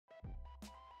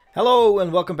Hello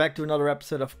and welcome back to another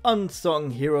episode of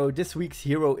Unsung Hero. This week's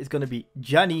hero is going to be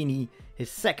Djaniny,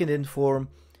 his second in form.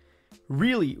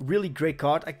 Really great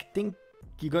card. I think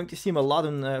you're going to see him a lot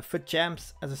in FUT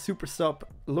Champs as a super sub.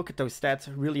 Look at those stats,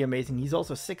 really amazing. He's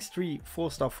also 6'3",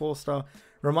 4-star.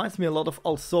 Reminds me a lot of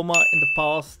Alsoma in the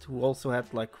past, who also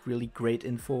had like really great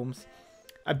informs.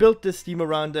 I built this team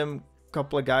around him, a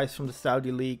couple of guys from the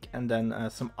Saudi League, and then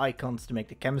some icons to make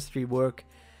the chemistry work.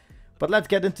 But let's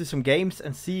get into some games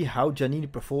and see how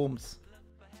Djaniny performs.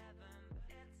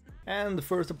 And the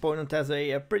first opponent has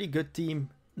a pretty good team.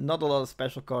 Not a lot of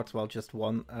special cards, well, just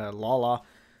one, Lala.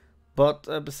 But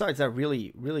besides that,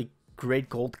 really great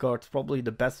gold cards. Probably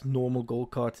the best normal gold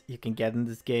cards you can get in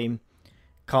this game.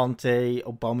 Kante,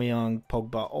 Aubameyang,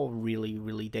 Pogba, all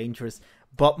really dangerous.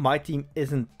 But my team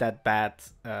isn't that bad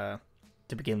to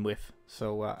begin with.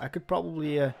 So I could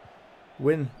probably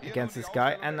win against this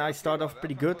guy, and I start off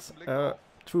pretty good.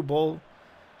 Through ball,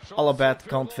 Alabat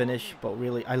can't finish, but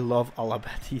really I love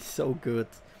Alabat. He's so good.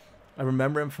 I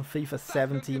remember him from FIFA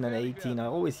 17 and 18. I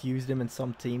always used him in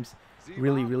some teams.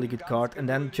 Really good card. And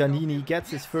then Djaniny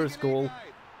gets his first goal.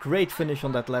 Great finish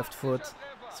on that left foot.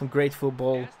 Some great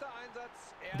football.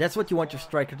 That's what you want your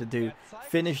striker to do.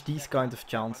 Finish these kind of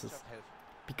chances.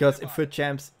 Because in FUT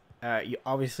Champs, you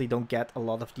obviously don't get a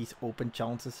lot of these open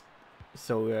chances.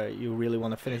 So you really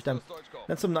want to finish them.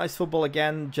 Then some nice football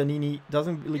again. Djaniny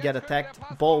doesn't really get attacked.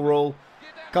 Ball roll.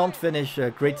 Can't finish.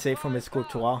 Great save from his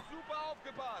Courtois.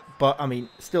 But I mean,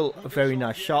 still a very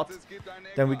nice shot.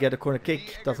 Then we get a corner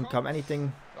kick. Doesn't come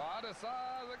anything.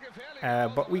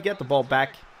 But we get the ball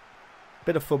back.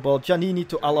 Bit of football. Djaniny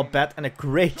to Alabat, and a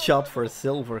great shot for a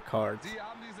silver card.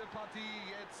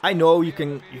 I know you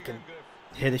can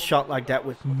hit a shot like that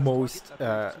with most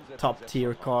top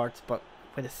tier cards, but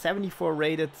with a 74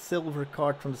 rated silver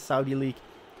card from the Saudi League,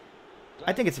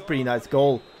 I think it's a pretty nice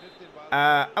goal.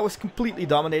 I was completely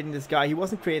dominating this guy. He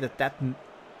wasn't created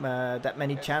that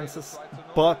many chances,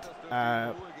 but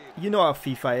you know how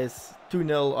FIFA is.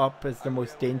 2-0 up is the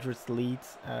most dangerous lead,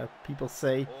 people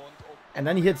say. And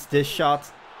then he hits this shot.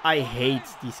 I hate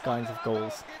these kinds of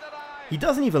goals. He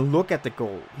doesn't even look at the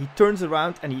goal. He turns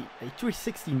around and he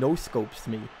 360 no-scopes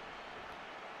me.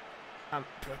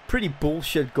 Pretty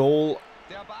bullshit goal.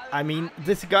 I mean,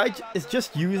 this guy is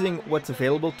just using what's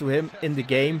available to him in the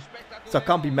game. So I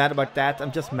can't be mad about that.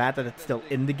 I'm just mad that it's still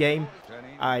in the game.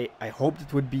 I hoped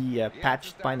it would be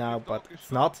patched by now, but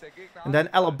it's not. And then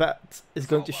Alabat is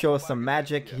going to show us some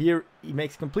magic. Here he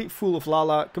makes complete fool of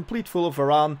Lala, complete fool of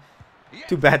Varane.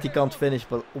 Too bad he can't finish,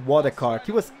 but what a card.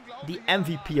 He was the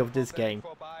MVP of this game.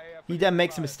 He then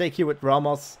makes a mistake here with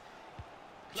Ramos.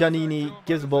 Djaniny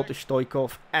gives the ball to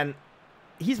Stoichkov, and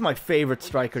he's my favorite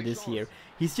striker this year.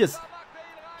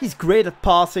 He's great at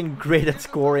passing, great at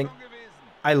scoring.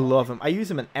 I love him. I use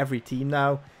him in every team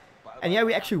now. And yeah,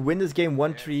 we actually win this game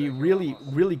 1-3.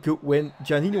 Really good win.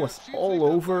 Djaniny was all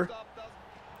over.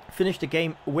 Finished the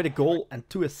game with a goal and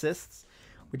 2 assists,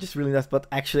 which is really nice. But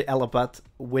actually Alabat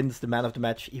wins the man of the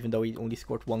match, even though he only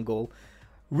scored 1 goal.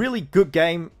 Really good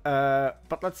game.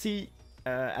 But let's see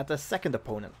at the second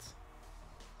opponent.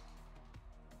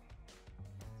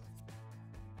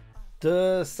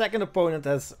 The second opponent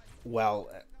has,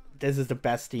 well, this is the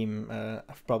best team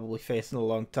I've probably faced in a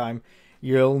long time.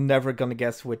 You're never gonna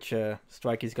guess which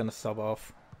striker he's gonna sub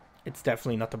off. It's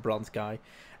definitely not the bronze guy.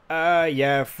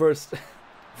 Yeah, first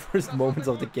moments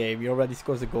of the game, he already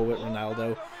scores a goal with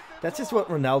Ronaldo. That's just what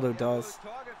Ronaldo does.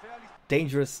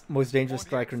 Most dangerous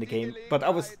striker in the game. But I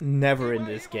was never in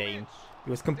this game. He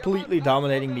was completely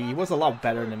dominating me. He was a lot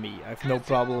better than me. I have no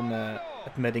problem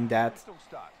admitting that.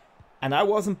 And I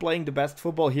wasn't playing the best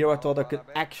football here. I thought I could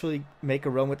actually make a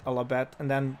run with Alabat.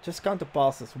 And then just counter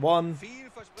passes. 1,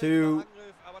 2,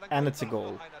 and it's a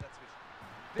goal.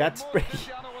 That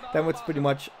was pretty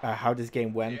much how this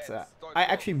game went. I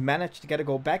actually managed to get a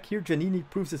goal back here. Djaniny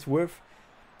proves his worth.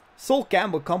 Sol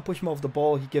Campbell can't push him off the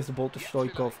ball. He gives the ball to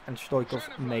Stoichkov, and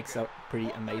Stoichkov makes a pretty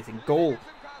amazing goal.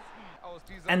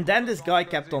 And then this guy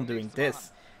kept on doing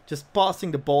this. Just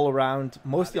passing the ball around,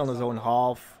 mostly on his own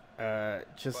half.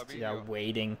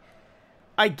 Waiting.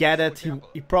 I get it.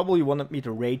 He probably wanted me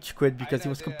to rage quit because he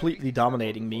was completely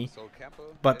dominating me.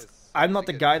 But I'm not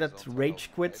the guy that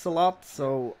rage quits a lot,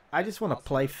 so I just want to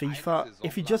play FIFA.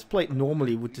 If he just played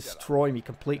normally, he would destroy me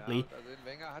completely.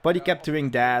 But he kept doing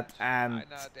that, and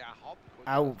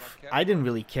I didn't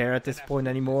really care at this point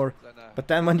anymore. But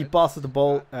then when he passes the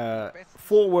ball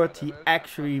forward, he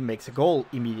actually makes a goal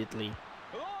immediately.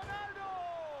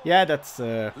 Yeah, that's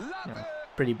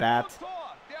pretty bad.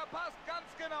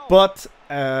 But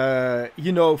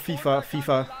you know,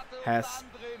 FIFA has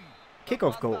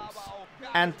kickoff goals,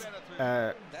 and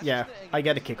yeah, I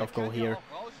get a kickoff goal here.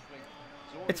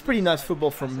 It's pretty nice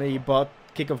football from me, but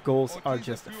kickoff goals are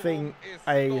just a thing.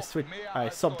 I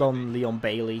subbed on Leon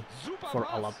Bailey for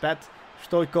Alabet.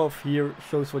 Stoikov here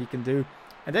shows what he can do.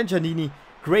 And then Djaniny,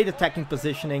 great attacking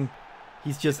positioning.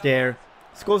 He's just there.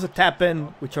 Scores a tap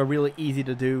in, which are really easy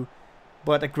to do.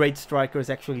 But a great striker is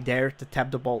actually there to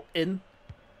tap the ball in.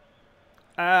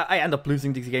 I end up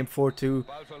losing this game 4-2.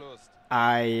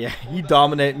 He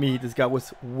dominated me. This guy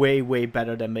was way, way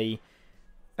better than me.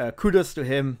 Kudos to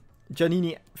him.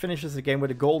 Djaniny finishes the game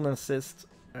with a goal and an assist.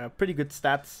 Pretty good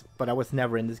stats, but I was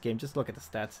never in this game. Just look at the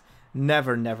stats.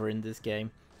 Never, never in this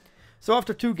game. So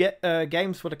after 2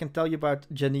 games, what I can tell you about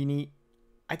Djaniny,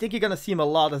 I think you're going to see him a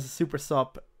lot as a super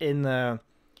sub in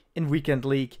Weekend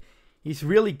League. He's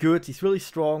really good. He's really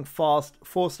strong, fast.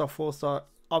 4-star, 4-star.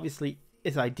 Obviously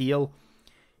is ideal.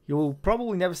 You'll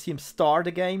probably never see him start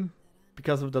a game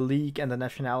because of the league and the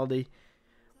nationality.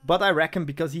 But I reckon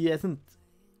because he isn't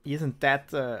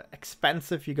that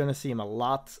expensive, you're going to see him a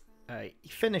lot. He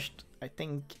finished, I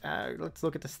think, let's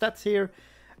look at the stats here.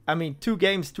 I mean, 2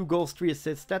 games, 2 goals, 3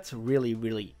 assists. That's really,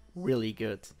 really, really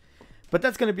good. But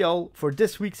that's going to be all for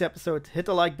this week's episode. Hit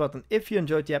the like button if you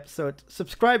enjoyed the episode.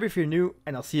 Subscribe if you're new.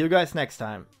 And I'll see you guys next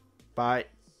time. Bye.